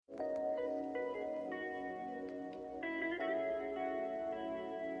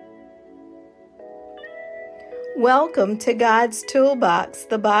Welcome to God's Toolbox,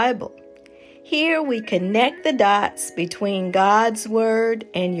 the Bible. Here we connect the dots between God's Word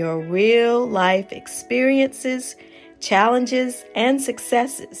and your real life experiences, challenges, and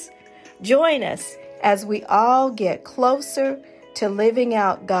successes. Join us as we all get closer to living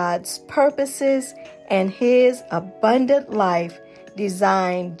out God's purposes and His abundant life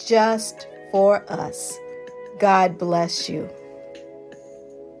designed just for us. God bless you.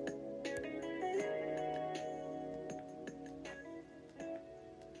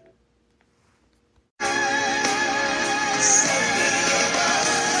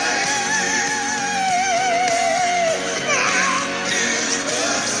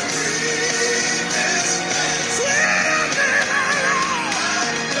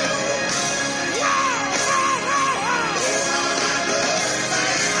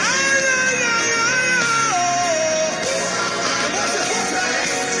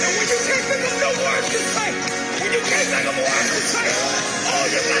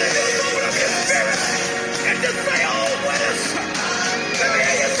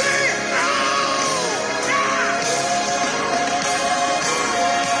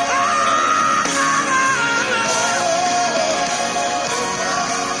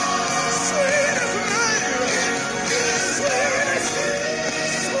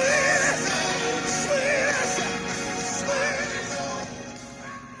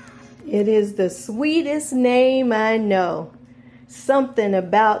 It is the sweetest name I know. Something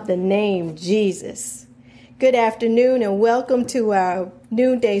about the name Jesus. Good afternoon and welcome to our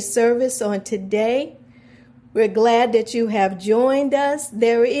noonday service on today. We're glad that you have joined us.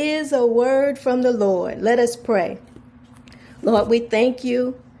 There is a word from the Lord. Let us pray. Lord, we thank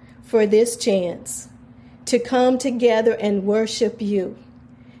you for this chance to come together and worship you,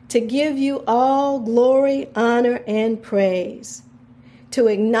 to give you all glory, honor, and praise, to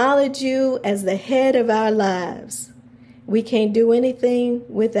acknowledge you as the head of our lives. We can't do anything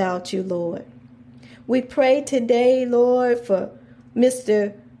without you, Lord. We pray today, Lord, for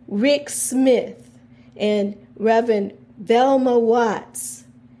Mr. Rick Smith and Reverend Velma Watts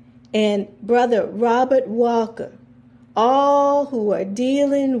and Brother Robert Walker, all who are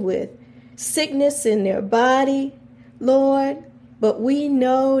dealing with sickness in their body, Lord, but we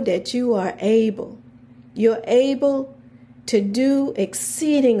know that you are able. You're able to do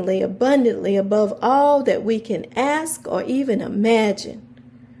exceedingly abundantly above all that we can ask or even imagine,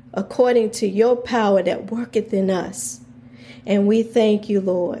 according to your power that worketh in us. And we thank you,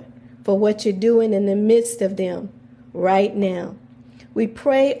 Lord, for what you're doing in the midst of them right now. We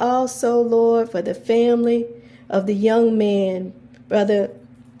pray also, Lord, for the family of the young man, Brother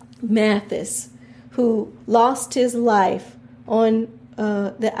Mathis, who lost his life on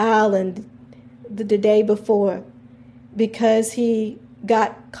the island the day before, because he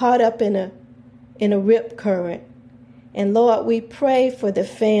got caught up in a rip current. And Lord, we pray for the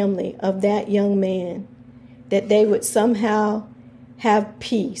family of that young man, that they would somehow have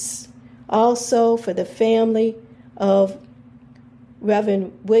peace. Also for the family of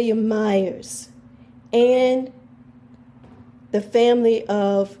Reverend William Myers and the family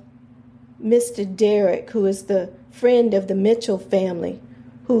of Mr. Derrick, who is the friend of the Mitchell family,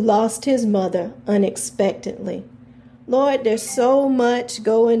 who lost his mother unexpectedly. Lord, there's so much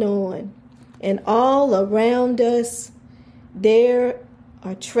going on, and all around us there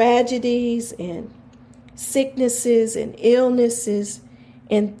are tragedies and sicknesses and illnesses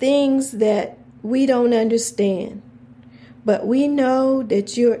and things that we don't understand. But we know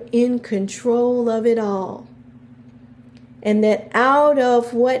that you're in control of it all, and that out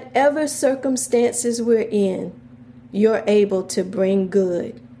of whatever circumstances we're in, you're able to bring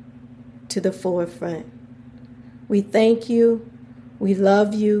good to the forefront. We thank you, we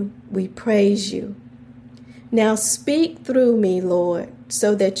love you, we praise you. Now speak through me, Lord,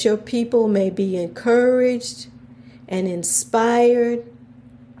 so that your people may be encouraged and inspired,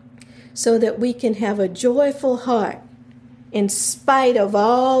 so that we can have a joyful heart in spite of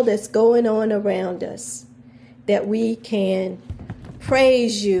all that's going on around us, that we can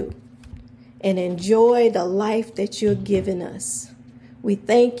praise you and enjoy the life that you're giving us. We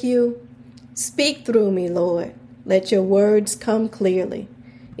thank you. Speak through me, Lord. Let your words come clearly.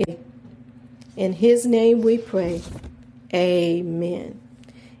 In his name we pray. Amen.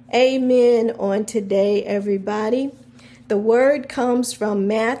 Amen on today, everybody. The word comes from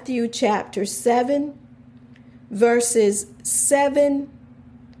Matthew chapter 7, verses 7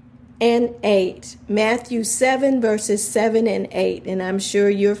 and 8. Matthew 7, verses 7 and 8. And I'm sure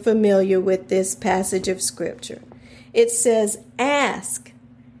you're familiar with this passage of scripture. It says, "Ask,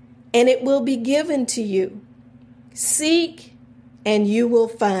 and it will be given to you. Seek, and you will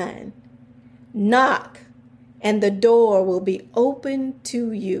find. Knock, and the door will be open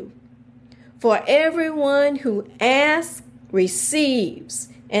to you. For everyone who asks receives,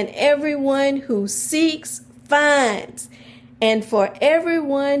 and everyone who seeks finds, and for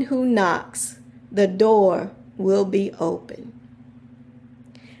everyone who knocks, the door will be open.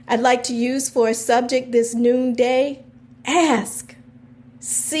 I'd like to use for a subject this noonday, ask,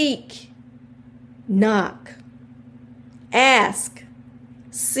 seek, knock. Ask,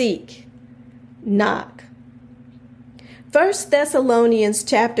 seek, knock. 1 Thessalonians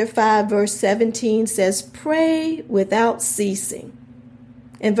chapter 5 verse 17 says, pray without ceasing.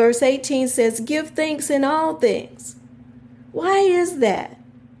 And verse 18 says, give thanks in all things. Why is that?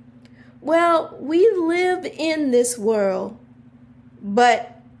 Well, we live in this world,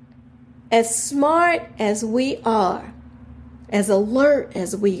 but as smart as we are, as alert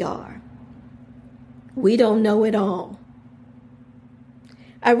as we are, we don't know it all.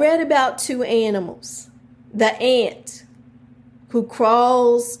 I read about two animals, the ant, who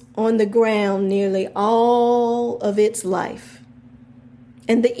crawls on the ground nearly all of its life,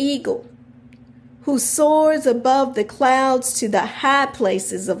 and the eagle, who soars above the clouds to the high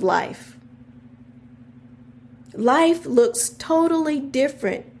places of life. Life looks totally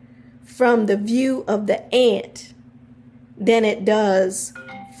different from the view of the ant than it does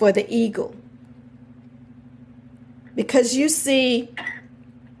for the eagle. Because you see,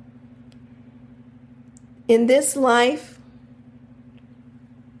 in this life,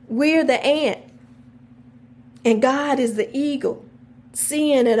 we're the ant, and God is the eagle,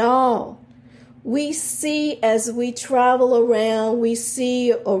 seeing it all. We see as we travel around, we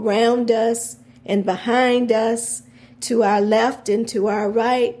see around us and behind us, to our left and to our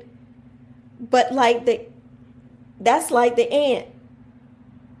right. But that's like the ant.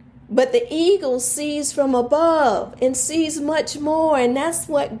 But the eagle sees from above and sees much more, and that's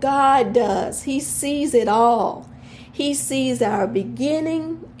what God does. He sees it all. He sees our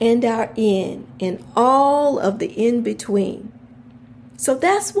beginning and our end and all of the in-between. So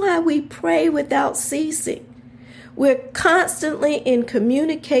that's why we pray without ceasing. We're constantly in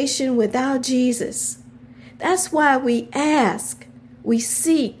communication with our Jesus. That's why we ask, we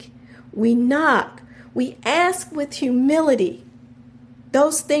seek, we knock, we ask with humility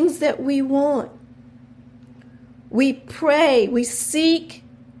those things that we want. We pray, we seek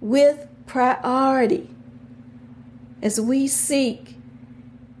with priority. As we seek,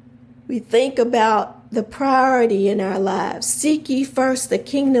 we think about the priority in our lives. Seek ye first the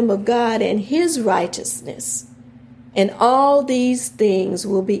kingdom of God and his righteousness, and all these things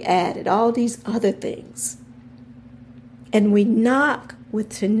will be added, all these other things. And we knock with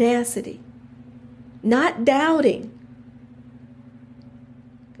tenacity, not doubting.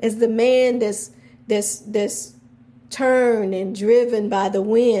 As the man that's turned and driven by the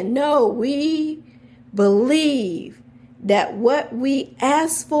wind. No, we believe that what we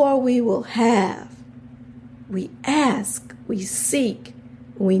ask for, we will have. We ask, we seek,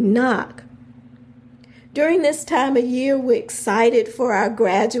 we knock. During this time of year, we're excited for our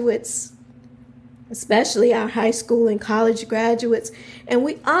graduates, especially our high school and college graduates. And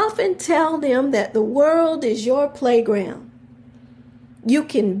we often tell them that the world is your playground. You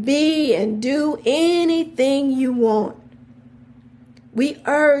can be and do anything you want. We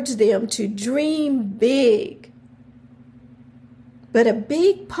urge them to dream big. But a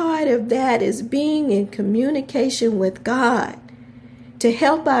big part of that is being in communication with God to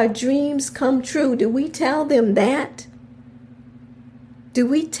help our dreams come true. Do we tell them that? Do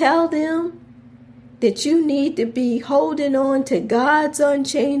we tell them that you need to be holding on to God's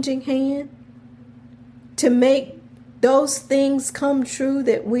unchanging hand to make those things come true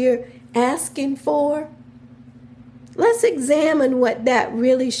that we're asking for? Let's examine what that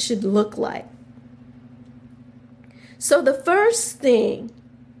really should look like. So the first thing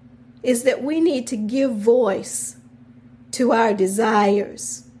is that we need to give voice to our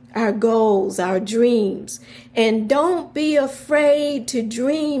desires, our goals, our dreams. And don't be afraid to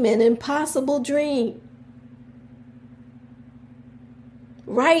dream an impossible dream.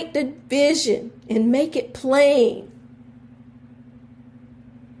 Write the vision and make it plain.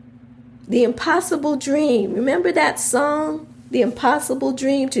 The impossible dream. Remember that song, The Impossible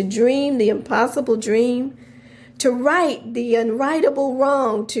Dream? To dream the impossible dream. To right the unrightable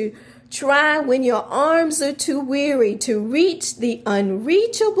wrong. To try when your arms are too weary. To reach the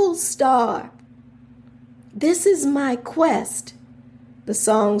unreachable star. This is my quest, the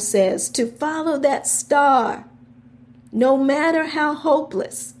song says, to follow that star. No matter how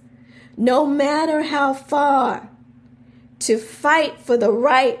hopeless, no matter how far. To fight for the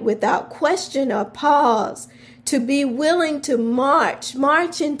right without question or pause, to be willing to march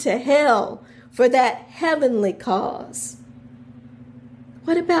into hell for that heavenly cause.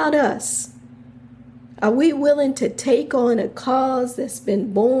 What about us? Are we willing to take on a cause that's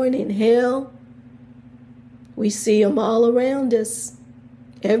been born in hell? We see them all around us.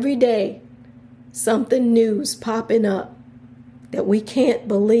 Every day, something new's popping up that we can't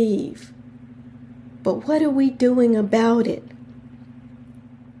believe. But what are we doing about it?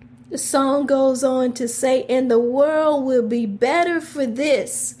 The song goes on to say, and the world will be better for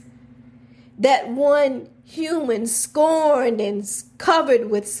this, that one human scorned and covered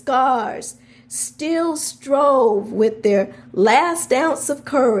with scars still strove with their last ounce of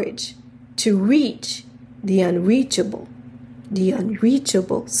courage to reach the unreachable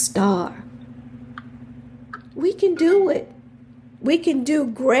star. We can do it. We can do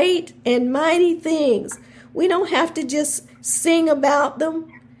great and mighty things. We don't have to just sing about them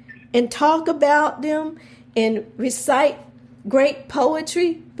and talk about them and recite great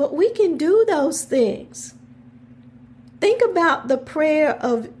poetry, but we can do those things. Think about the prayer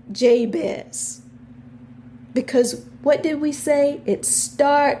of Jabez, because what did we say? It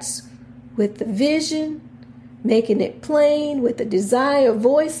starts with the vision, making it plain, with the desire,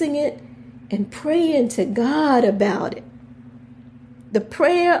 voicing it, and praying to God about it. The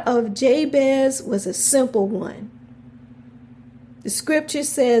prayer of Jabez was a simple one. The scripture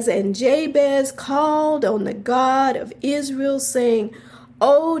says, and Jabez called on the God of Israel, saying,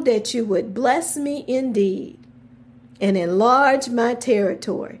 oh, that you would bless me indeed and enlarge my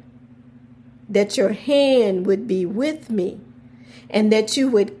territory, that your hand would be with me, and that you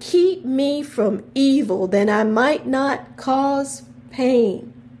would keep me from evil, that I might not cause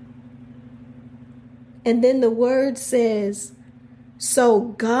pain. And then the word says, so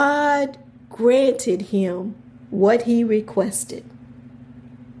God granted him what he requested.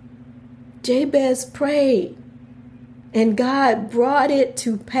 Jabez prayed, and God brought it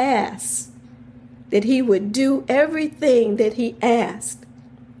to pass that he would do everything that he asked.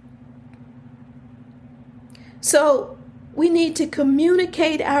 So we need to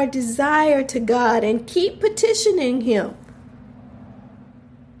communicate our desire to God and keep petitioning him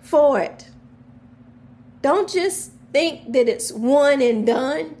for it. Don't just think that it's one and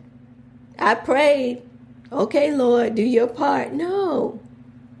done. I prayed. Okay, Lord, do your part. No.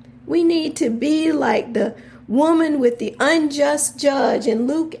 We need to be like the woman with the unjust judge in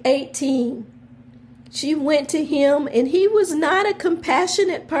Luke 18. She went to him, and he was not a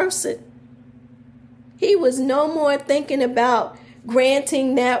compassionate person. He was no more thinking about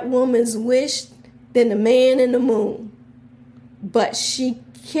granting that woman's wish than the man in the moon. But she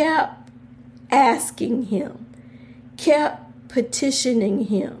kept asking him, kept petitioning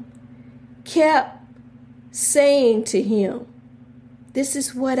him, kept saying to him, this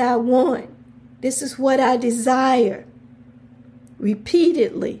is what I want. This is what I desire.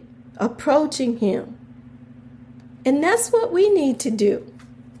 Repeatedly approaching him. And that's what we need to do.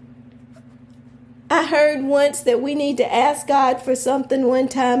 I heard once that we need to ask God for something one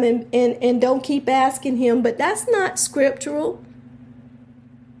time and don't keep asking him, but that's not scriptural.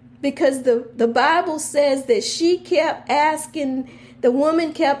 Because the Bible says that the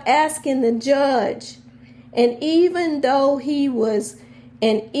woman kept asking the judge. And even though he was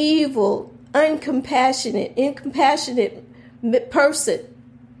an evil, incompassionate person,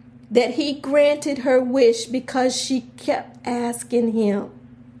 that he granted her wish because she kept asking him.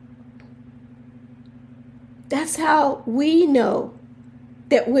 That's how we know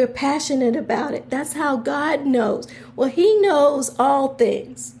that we're passionate about it. That's how God knows. Well, he knows all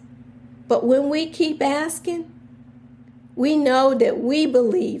things. But when we keep asking, we know that we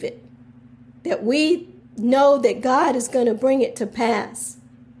believe it, that we know that God is going to bring it to pass.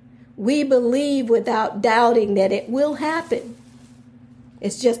 We believe without doubting that it will happen.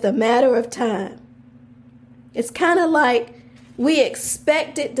 It's just a matter of time. It's kind of like we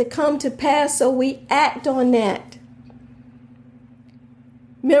expect it to come to pass, so we act on that.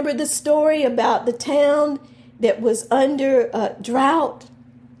 Remember the story about the town that was under a drought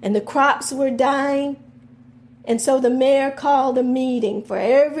and the crops were dying? And so the mayor called a meeting for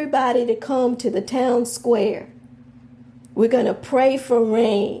everybody to come to the town square. We're going to pray for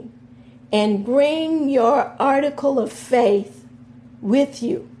rain and bring your article of faith with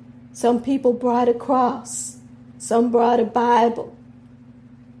you. Some people brought a cross. Some brought a Bible.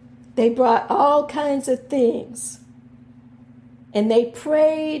 They brought all kinds of things. And they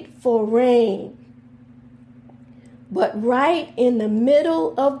prayed for rain. But right in the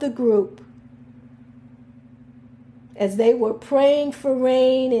middle of the group, as they were praying for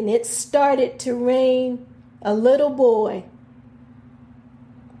rain and it started to rain, a little boy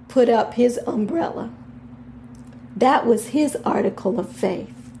put up his umbrella. That was his article of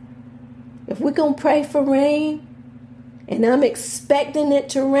faith. If we're going to pray for rain and I'm expecting it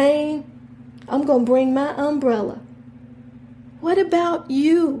to rain, I'm going to bring my umbrella. What about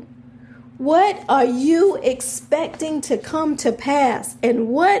you? What are you expecting to come to pass? And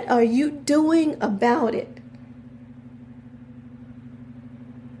what are you doing about it?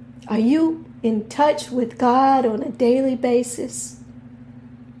 Are you in touch with God on a daily basis?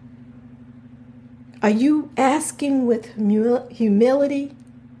 Are you asking with humility?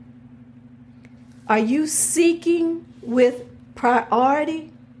 Are you seeking with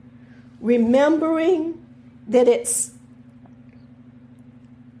priority? Remembering that it's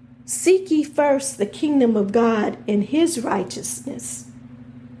seek ye first the kingdom of God and his righteousness,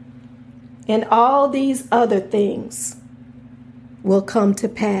 and all these other things will come to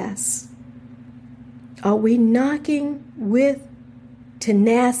pass. Are we knocking with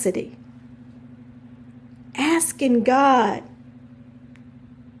tenacity, asking God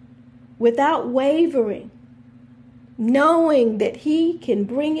without wavering, knowing that he can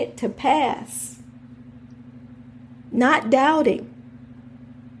bring it to pass, not doubting?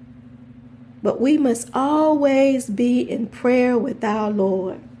 But we must always be in prayer with our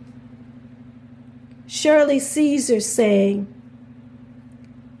Lord. Shirley Caesar saying,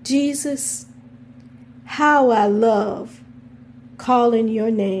 Jesus, how I love calling your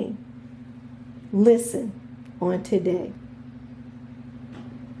name. Listen on today.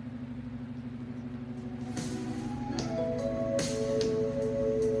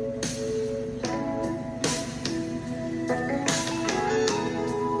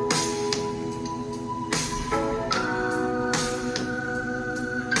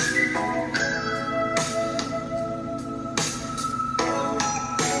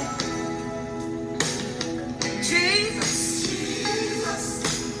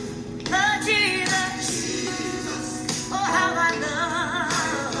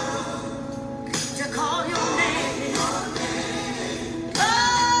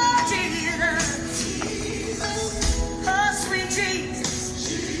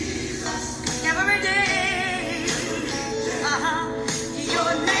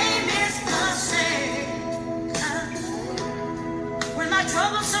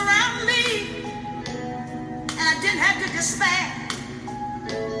 Troubles surround me, and I didn't have to despair.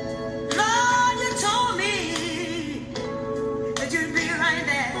 Lord, you told me that you'd be right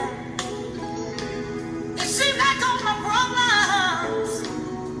there. It seemed like all my problems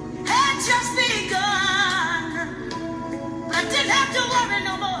had just begun, but I didn't have to worry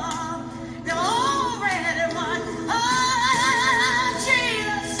no more. They were already won. Oh,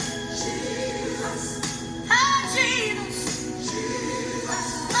 Jesus, Jesus, oh, Jesus.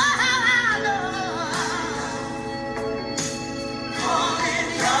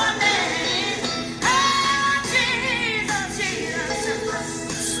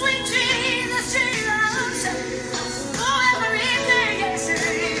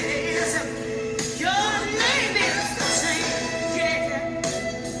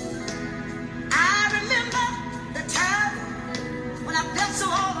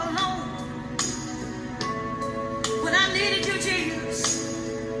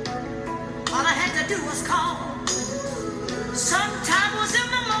 Was called. Sometimes it was in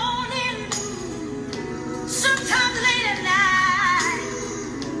the morning, sometimes late at night.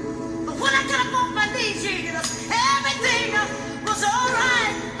 But when I got up on my knees, Jesus, everything was all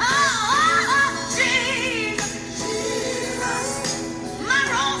right. Oh, Jesus, Jesus, my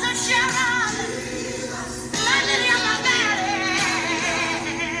rose of Sharon, my lily of the valley,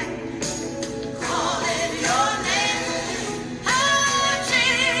 calling your name. Oh,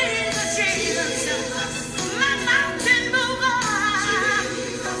 Jesus, Jesus.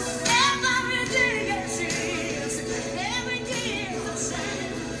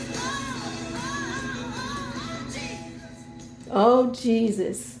 Oh,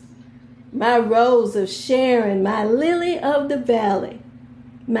 Jesus, my rose of Sharon, my lily of the valley,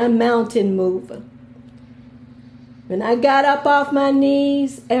 my mountain mover. When I got up off my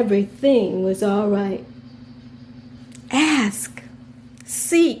knees, everything was all right. Ask,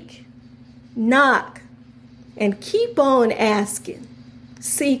 seek, knock, and keep on asking,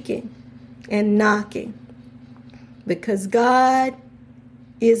 seeking, and knocking, because God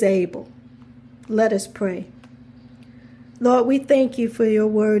is able. Let us pray. Lord, we thank you for your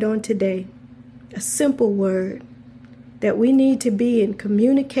word on today, a simple word that we need to be in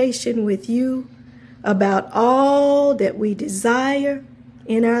communication with you about all that we desire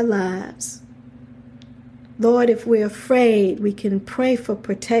in our lives. Lord, if we're afraid, we can pray for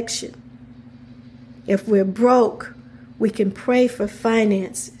protection. If we're broke, we can pray for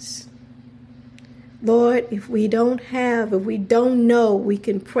finances. Lord, if we don't know, we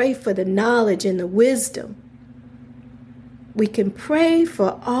can pray for the knowledge and the wisdom. We can pray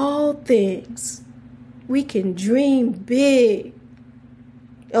for all things. We can dream big,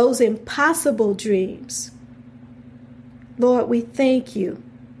 those impossible dreams. Lord, we thank you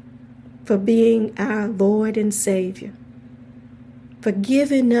for being our Lord and Savior, for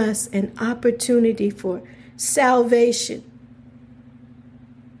giving us an opportunity for salvation,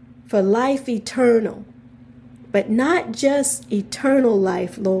 for life eternal, but not just eternal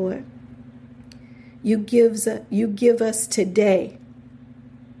life, Lord. You give us today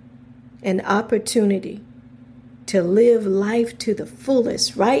an opportunity to live life to the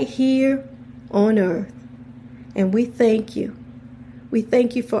fullest right here on earth. And we thank you. We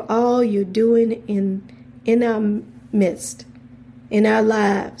thank you for all you're doing in our midst, in our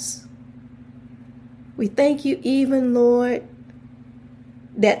lives. We thank you even, Lord,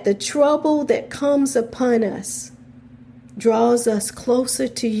 that the trouble that comes upon us draws us closer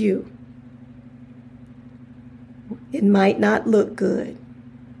to you. It might not look good,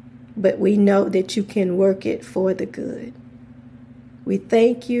 but we know that you can work it for the good. We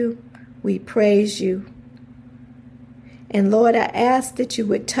thank you. We praise you. And Lord, I ask that you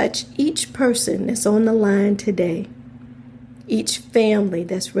would touch each person that's on the line today, each family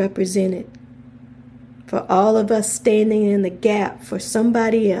that's represented, for all of us standing in the gap for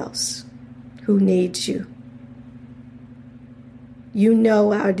somebody else who needs you. You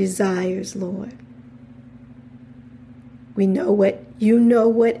know our desires, Lord. You know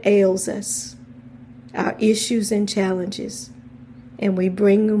what ails us, our issues and challenges, and we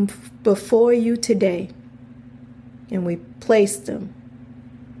bring them before you today, and we place them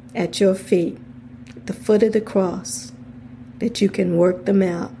at your feet, at the foot of the cross, that you can work them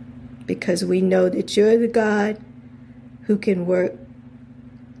out, because we know that you're the God who can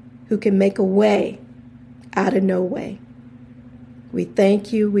make a way out of no way. We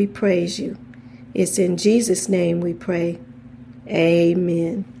thank you, we praise you. It's in Jesus' name we pray.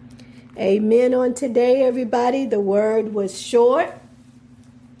 Amen. Amen on today, everybody. The word was short,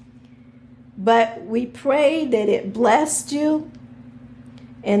 but we pray that it blessed you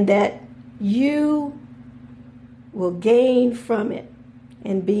and that you will gain from it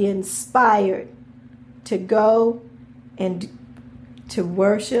and be inspired to go and to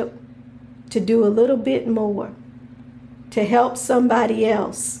worship, to do a little bit more, to help somebody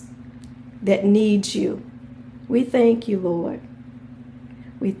else that needs you. We thank you, Lord.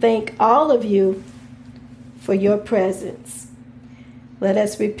 We thank all of you for your presence. Let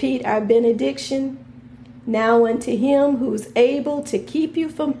us repeat our benediction. Now unto him who's able to keep you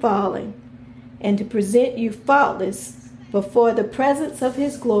from falling and to present you faultless before the presence of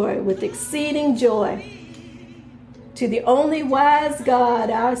his glory with exceeding joy. To the only wise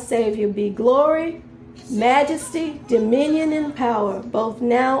God, our Savior, be glory, majesty, dominion, and power, both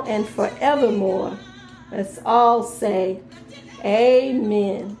now and forevermore. Let's all say,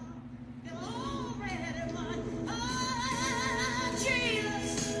 Amen.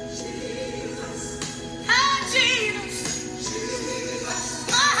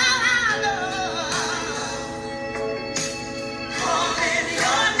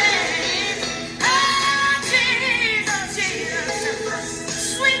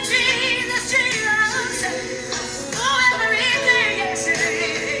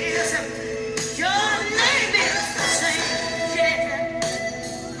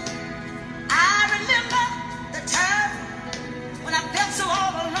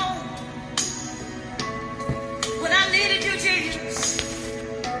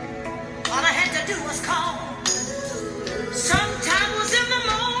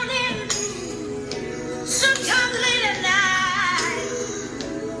 Sometimes late at night,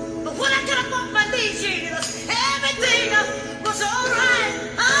 but when I get up on my knees,